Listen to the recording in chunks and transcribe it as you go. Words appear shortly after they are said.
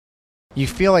you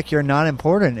feel like you're not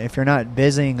important if you're not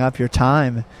busying up your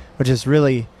time, which is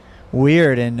really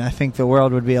weird, and I think the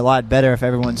world would be a lot better if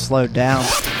everyone slowed down.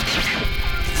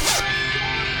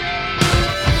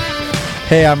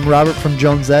 Hey, I'm Robert from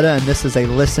Jonzetta, and this is a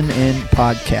Listen In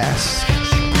podcast.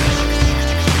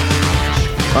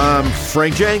 I'm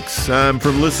Frank Jenks. I'm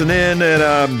from Listen In, and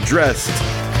I'm dressed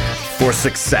for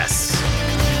success.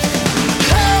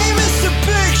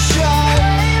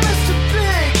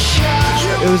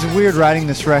 It was weird writing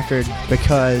this record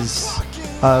because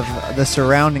of the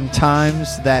surrounding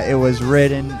times that it was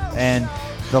written and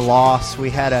the loss.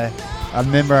 We had a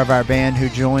member of our band who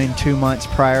joined 2 months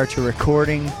prior to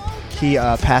recording. He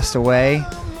passed away.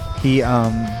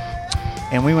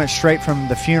 And we went straight from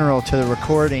the funeral to the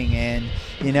recording, and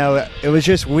you know, it was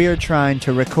just weird trying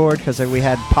to record because we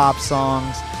had pop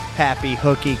songs, happy,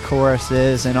 hooky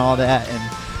choruses, and all that.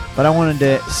 But I wanted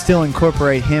to still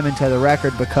incorporate him into the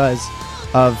record because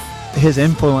of his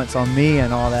influence on me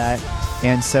and all that.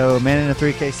 And so Man in a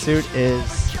 3K Suit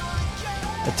is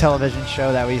a television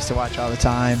show that we used to watch all the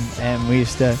time and we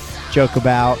used to joke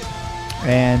about.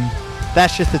 And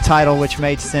that's just the title, which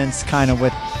made sense kind of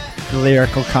with the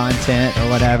lyrical content or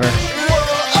whatever.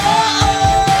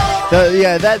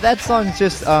 That song's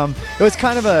just, it was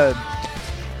kind of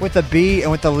with the beat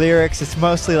and with the lyrics, it's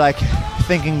mostly like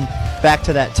thinking back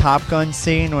to that Top Gun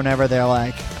scene whenever they're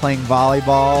like playing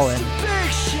volleyball and,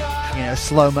 you know,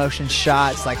 slow motion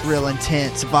shots, like real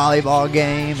intense volleyball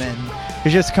game, and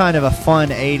it's just kind of a fun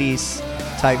 80s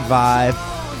type vibe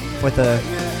with a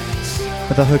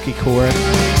hooky chorus.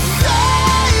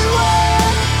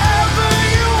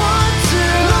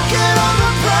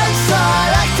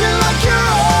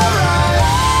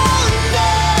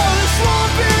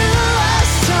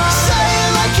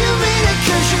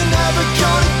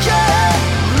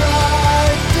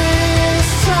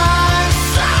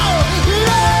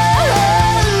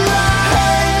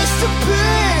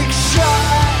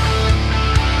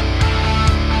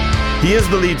 He is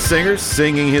the lead singer,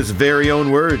 singing his very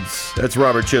own words. That's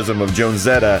Robert Chisholm of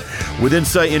Jonzetta, with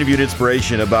insight, interview, and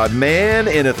inspiration about Man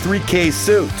in a 3K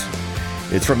Suit.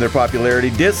 It's from their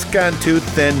popularity disc on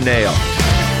Tooth and Nail.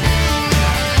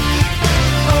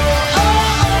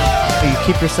 You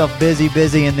keep yourself busy,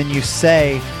 and then you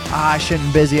say, I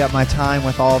shouldn't busy up my time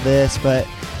with all this, but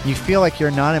you feel like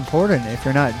you're not important if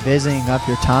you're not busying up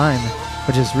your time,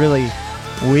 which is really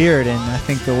weird, and I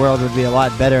think the world would be a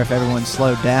lot better if everyone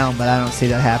slowed down, but I don't see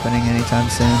that happening anytime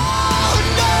soon.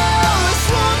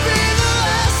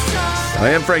 I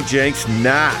am Frank Jenks,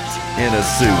 not in a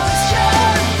suit.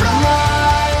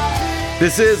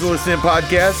 This is the Listen In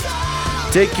Podcast.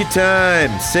 Take your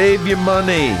time, save your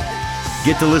money,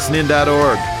 get to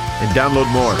listenin.org and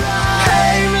download more.